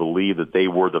players who believe that they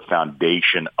were the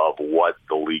foundation of what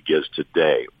the league is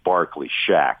today. Barkley,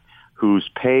 Shaq, whose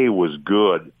pay was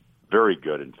good, very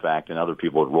good, in fact, and other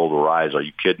people would roll their eyes, are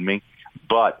you kidding me?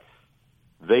 But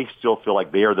they still feel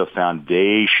like they are the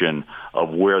foundation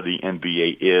of where the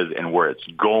NBA is and where it's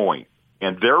going.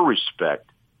 And their respect,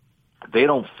 they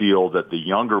don't feel that the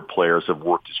younger players have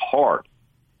worked as hard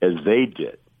as they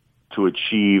did to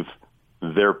achieve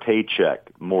their paycheck,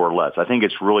 more or less. I think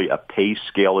it's really a pay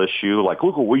scale issue. Like,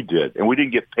 look what we did, and we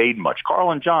didn't get paid much.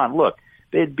 Carl and John, look,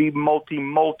 they'd be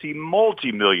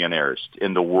multi-millionaires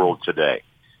in the world today.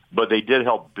 But they did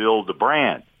help build the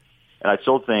brand. And I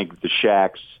still think the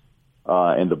Shaqs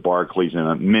and the Barkleys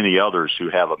and many others who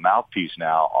have a mouthpiece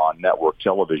now on network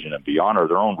television and beyond, or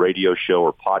their own radio show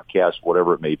or podcast,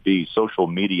 whatever it may be, social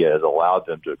media has allowed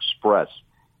them to express,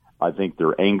 I think,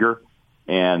 their anger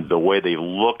and the way they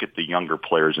look at the younger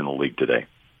players in the league today.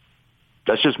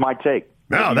 That's just my take.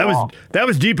 No, that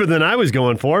was deeper than I was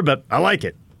going for, but I like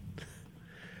it.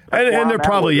 And there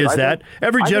probably is that.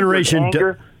 Every generation...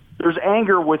 There's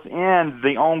anger within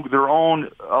their own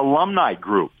alumni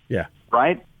group. Yeah.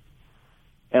 Right?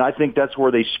 And I think that's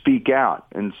where they speak out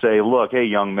and say, look, hey,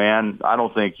 young man, I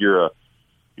don't think you're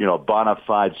a bona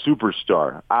fide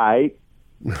superstar. I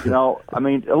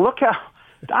mean, look how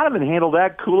Donovan handled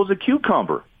that cool as a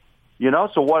cucumber.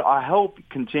 So what I hope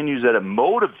continues that it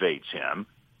motivates him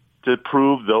to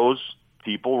prove those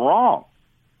people wrong.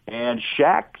 And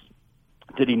Shaq,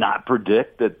 did he not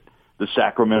predict that the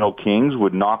Sacramento Kings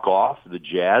would knock off the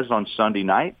Jazz on Sunday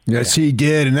night? Yes, he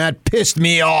did, and that pissed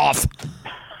me off.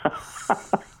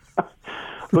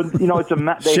 But, it's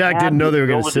Shaq didn't know they were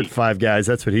going to sit 5 guys.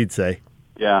 That's what he'd say.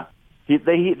 Yeah.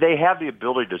 They have the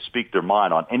ability to speak their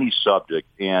mind on any subject,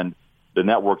 and the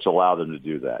networks allow them to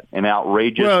do that. And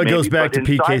outrageous. Well, it goes back to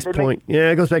PK's point. Yeah,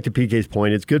 it goes back to PK's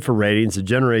point. It's good for ratings. It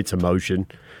generates emotion.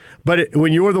 But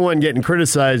when you're the one getting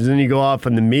criticized and then you go off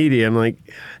in the media, I'm like,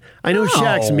 I know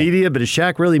Shaq's media, but is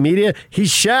Shaq really media?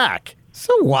 He's Shaq.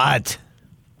 So what?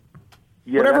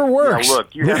 Yeah, whatever works.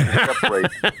 Look, you have to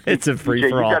separate. It's a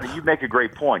free-for-all. You make a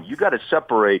great point. You got to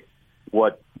separate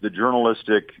what the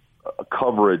journalistic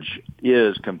coverage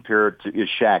is compared to is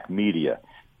Shaq media,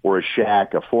 or is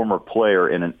Shaq a former player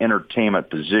in an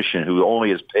entertainment position who only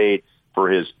is paid for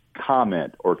his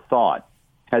comment or thought?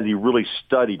 Has he really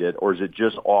studied it, or is it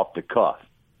just off the cuff?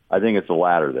 I think it's the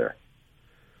latter there.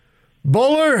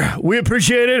 Bowler, we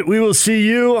appreciate it. We will see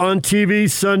you on TV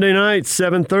Sunday night,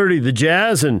 7:30. The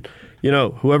Jazz and,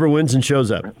 whoever wins and shows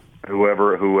up.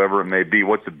 Whoever it may be.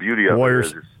 What's the beauty of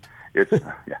Warriors. it is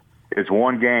it's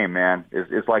one game, man.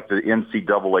 It's like the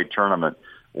NCAA tournament,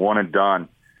 one and done.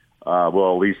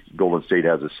 Well, at least Golden State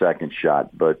has a second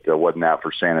shot, but wasn't that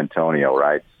for San Antonio,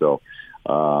 right? So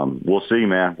we'll see,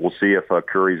 man. We'll see if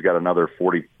Curry's got another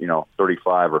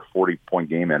 35 or 40-point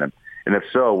game in him. And if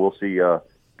so, we'll see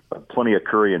plenty of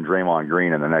Curry and Draymond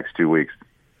Green in the next 2 weeks.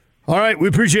 All right. We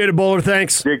appreciate it, Bowler.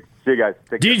 Thanks. See you guys.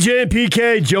 Take care. DJ and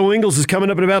PK, Joe Ingles is coming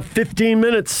up in about 15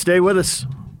 minutes. Stay with us.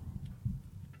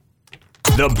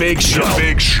 The Big Show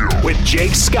with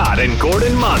Jake Scott and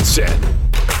Gordon Monson.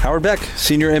 Howard Beck,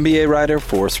 senior NBA writer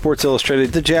for Sports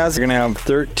Illustrated. The Jazz are going to have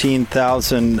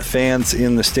 13,000 fans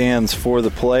in the stands for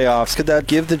the playoffs. Could that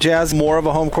give the Jazz more of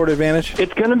a home court advantage?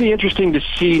 It's going to be interesting to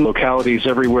see localities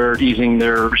everywhere easing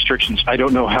their restrictions. I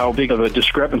don't know how big of a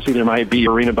discrepancy there might be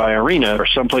arena by arena. Or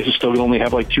some places still only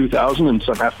have like 2,000 and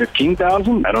some have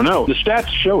 15,000. I don't know. The stats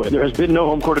show it. There has been no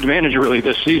home court advantage really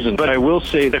this season. But I will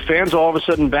say the fans all of a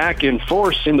sudden back in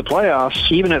force in the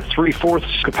playoffs, even at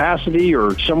 3/4 capacity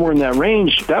or somewhere in that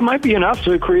range, that might be enough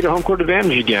to create a home court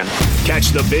advantage again. Catch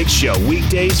The Big Show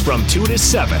weekdays from 2 to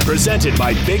 7. Presented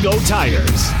by Big O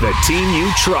Tires, the team you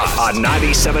trust. On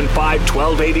 97.5,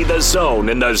 1280 The Zone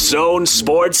and The Zone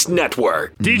Sports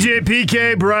Network. DJ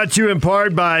PK brought to you in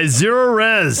part by Zero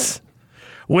Res.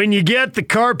 When you get the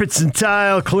carpets and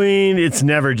tile clean, it's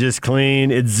never just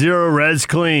clean. It's Zero Res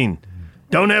clean.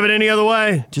 Don't have it any other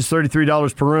way. Just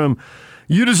 $33 per room.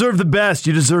 You deserve the best.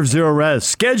 You deserve Zero Res.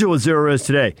 Schedule with Zero Res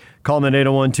today. Call them at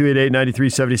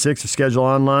 801-288-9376 or schedule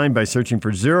online by searching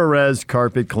for Zero Res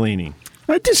Carpet Cleaning.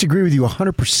 I disagree with you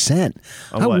 100%.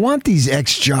 I want these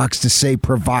ex-jocks to say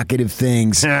provocative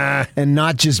things and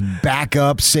not just back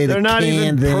up, say the They're not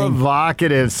even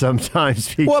provocative sometimes,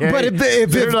 PK. Well, but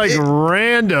they're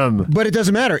random. But it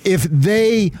doesn't matter. If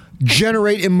they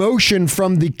generate emotion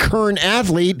from the current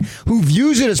athlete who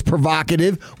views it as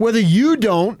provocative, whether you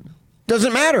don't,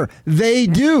 doesn't matter. They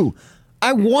do.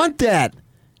 I want that.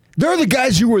 They're the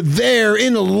guys who were there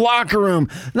in the locker room,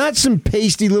 not some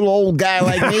pasty little old guy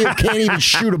like me who can't even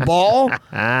shoot a ball.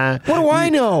 What do I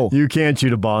know? You can't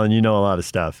shoot a ball, and you know a lot of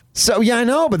stuff. So, yeah, I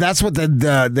know, but that's what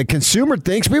the consumer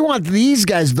thinks. We want these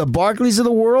guys, the Barkleys of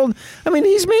the world. I mean,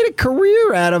 he's made a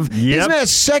career out of. He's made a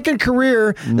second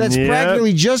career that's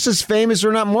practically just as famous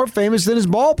or not more famous than his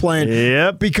ball playing.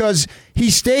 Yep. Because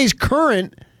he stays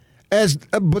current,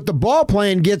 but the ball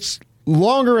playing gets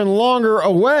longer and longer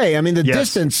away. I mean, the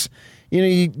distance,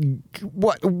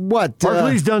 what?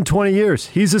 Barkley's done 20 years.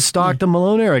 He's a Stockton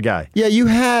Malone era guy. Yeah, you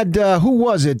had, who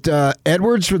was it?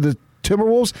 Edwards for the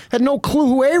Timberwolves had no clue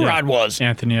who A-Rod was.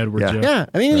 Anthony Edwards. Yeah.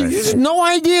 I mean, he has no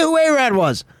idea who A-Rod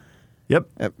was. Yep.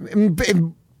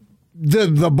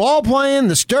 The ball playing,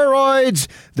 the steroids,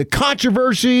 the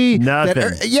controversy.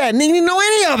 Nothing. He didn't know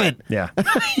any of it. Yeah.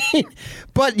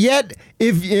 But yet,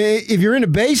 if you're into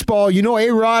baseball, you know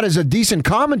A-Rod is a decent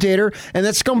commentator, and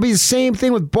that's going to be the same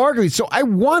thing with Barkley. So I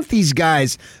want these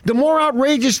guys. The more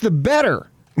outrageous, the better.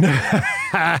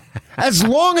 As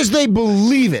long as they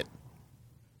believe it.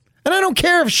 And I don't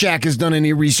care if Shaq has done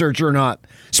any research or not.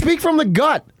 Speak from the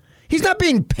gut. He's not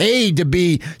being paid to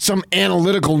be some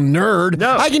analytical nerd.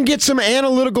 No. I can get some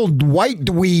analytical white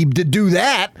dweeb to do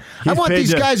that. I want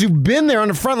these guys who've been there on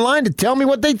the front line to tell me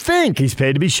what they think. He's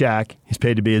paid to be Shaq. He's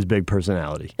paid to be his big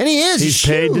personality. And he is. He's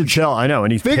paid to tell. I know.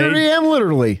 And he's figuratively and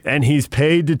literally. And he's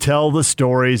paid to tell the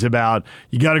stories about,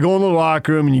 you got to go in the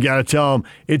locker room and you got to tell them,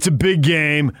 it's a big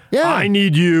game. Yeah. I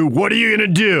need you. What are you going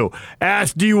to do?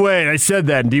 Ask D-Wade. I said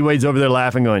that. And D-Wade's over there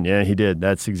laughing going, yeah, he did.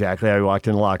 That's exactly how he walked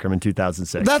in the locker room in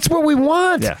 2006. That's what we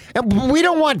want. Yeah. And we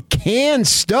don't want canned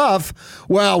stuff.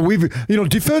 Well,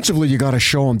 defensively, you got to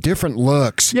show them different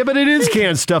looks. Yeah, but it is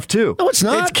canned stuff too. No, it's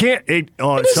not.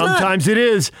 Sometimes it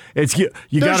is. It's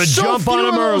you got to jump on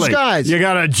them early. Guys. You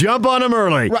got to jump on them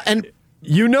early. Right, and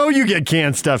you know you get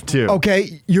canned stuff too.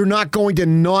 Okay, you're not going to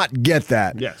not get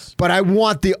that. Yes. But I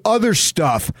want the other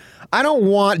stuff. I don't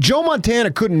want Joe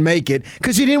Montana couldn't make it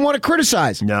because he didn't want to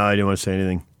criticize. No, I didn't want to say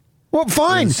anything. Well,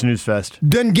 fine. Snooze fest.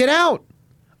 Then get out.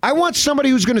 I want somebody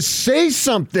who's going to say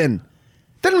something.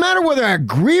 Doesn't matter whether I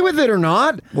agree with it or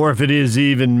not. Or if it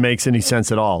even makes any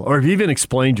sense at all. Or if you even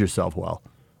explained yourself well.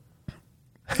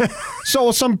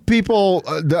 So some people,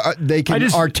 they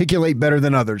can articulate better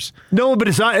than others. No, but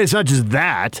it's not just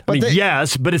that.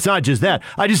 Yes, but it's not just that.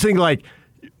 I just think, like,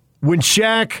 when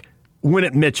Shaq went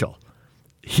at Mitchell,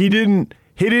 he didn't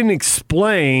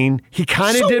explain. He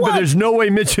kind of did, but there's no way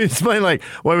Mitchell explained, like,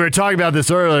 well, we were talking about this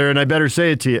earlier, and I better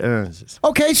say it to you.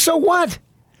 Okay, so what?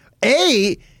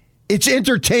 It's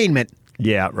entertainment.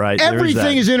 Yeah, right.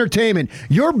 Everything is entertainment.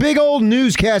 Your big old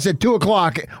newscast at 2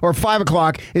 o'clock or 5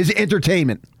 o'clock is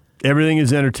entertainment. Everything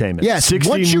is entertainment. Yes. 60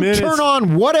 once you minutes, turn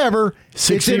on whatever, it's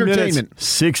entertainment.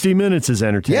 60 minutes is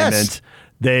entertainment.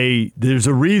 Yes. There's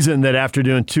a reason that after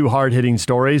doing 2 hard-hitting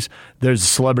stories, there's a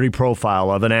celebrity profile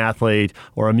of an athlete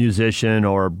or a musician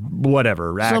or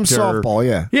whatever. Some actor. softball,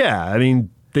 yeah. Yeah, I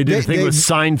mean, they did a thing with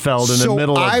Seinfeld in the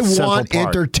middle of Central Park. I want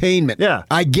entertainment. Yeah.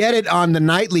 I get it on the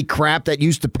nightly crap that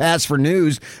used to pass for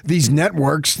news. These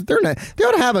networks, they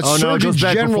ought to have a Surgeon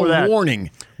General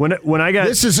warning. When I got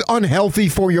this is unhealthy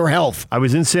for your health. I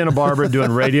was in Santa Barbara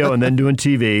doing radio and then doing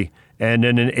TV. And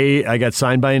then I got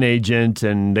signed by an agent,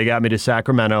 and they got me to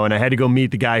Sacramento, and I had to go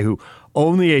meet the guy who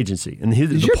owned the agency. And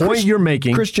the point you're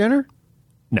making... Kris Jenner?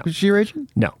 No. Is she your agent?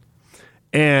 No.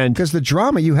 And because the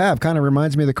drama you have kind of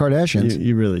reminds me of the Kardashians.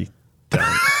 You really don't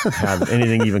have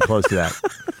anything even close to that.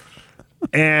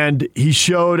 And he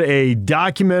showed a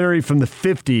documentary from the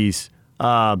 50s.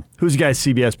 Who's the guy at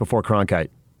CBS before Cronkite?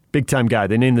 Big-time guy.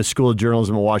 They named the School of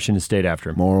Journalism at Washington State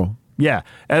after him. Morrill. Yeah,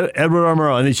 Edward R.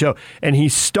 Murrow. And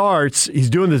he's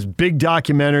doing this big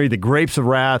documentary, The Grapes of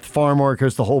Wrath, farm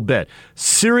workers, the whole bit.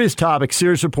 Serious topic,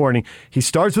 serious reporting. He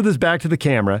starts with his back to the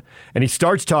camera, and he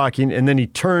starts talking, and then he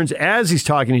turns, as he's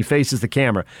talking, he faces the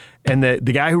camera. And the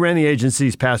guy who ran the agency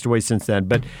has passed away since then,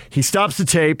 but he stops the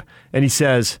tape, and he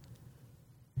says,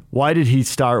 why did he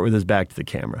start with his back to the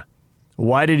camera?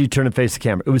 Why did he turn and face the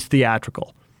camera? It was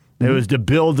theatrical. It was to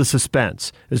build the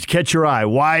suspense. It was to catch your eye.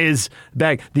 Why is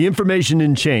back? The information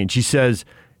didn't change. He says,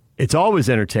 it's always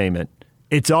entertainment.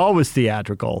 It's always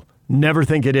theatrical. Never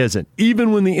think it isn't.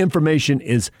 Even when the information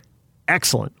is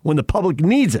excellent, when the public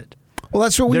needs it. Well,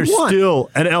 that's what we want. There's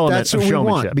still an element of showmanship.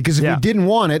 We want. Because if we didn't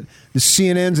want it, the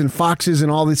CNNs and Foxes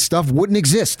and all this stuff wouldn't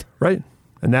exist. Right.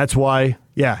 And that's why,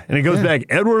 and it goes back.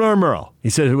 Edward R. Murrow, he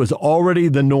said it was already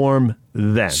the norm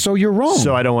then. So you're wrong.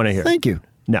 So I don't want to hear it. Thank you.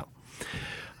 No.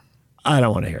 I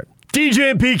don't want to hear it. DJ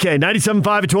and PK, 97.5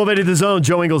 at 1280 The Zone.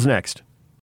 Joe Ingles next.